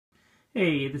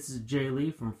Hey, this is Jay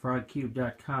Lee from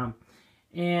FrogCube.com,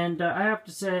 and I have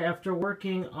to say, after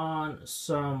working on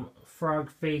some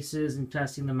frog faces and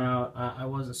testing them out, I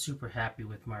wasn't super happy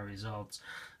with my results.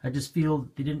 I just feel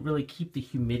they didn't really keep the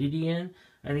humidity in.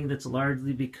 I think that's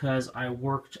largely because I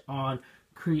worked on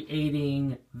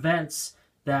creating vents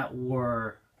that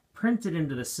were printed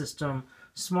into the system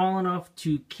small enough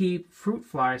to keep fruit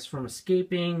flies from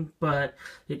escaping, but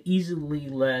it easily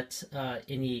let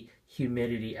any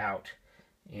humidity out.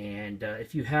 And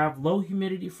if you have low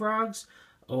humidity frogs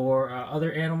or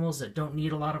other animals that don't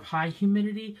need a lot of high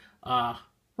humidity,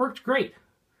 worked great.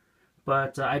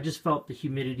 But I just felt the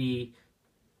humidity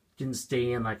didn't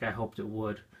stay in like I hoped it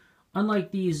would.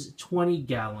 Unlike these 20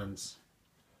 gallons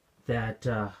that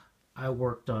I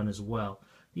worked on as well.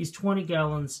 These 20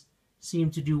 gallons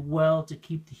seem to do well to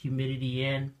keep the humidity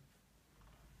in.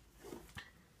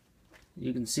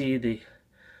 You can see the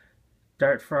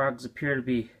dart frogs appear to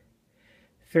be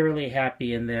fairly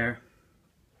happy in there.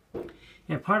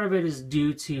 And part of it is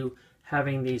due to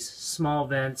having these small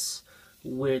vents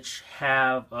which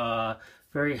have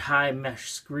very high mesh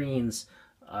screens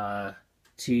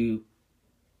to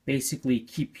basically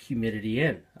keep humidity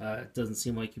in. It doesn't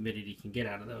seem like humidity can get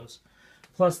out of those.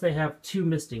 Plus they have two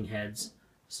misting heads,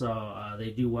 so they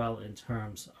do well in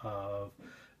terms of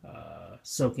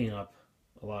soaking up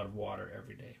a lot of water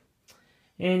every day.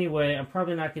 Anyway, I'm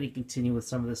probably not going to continue with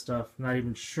some of this stuff. I'm not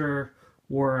even sure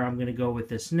where I'm going to go with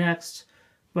this next.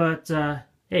 But,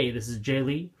 hey, this is Jay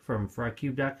Lee from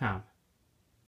FrogCube.com.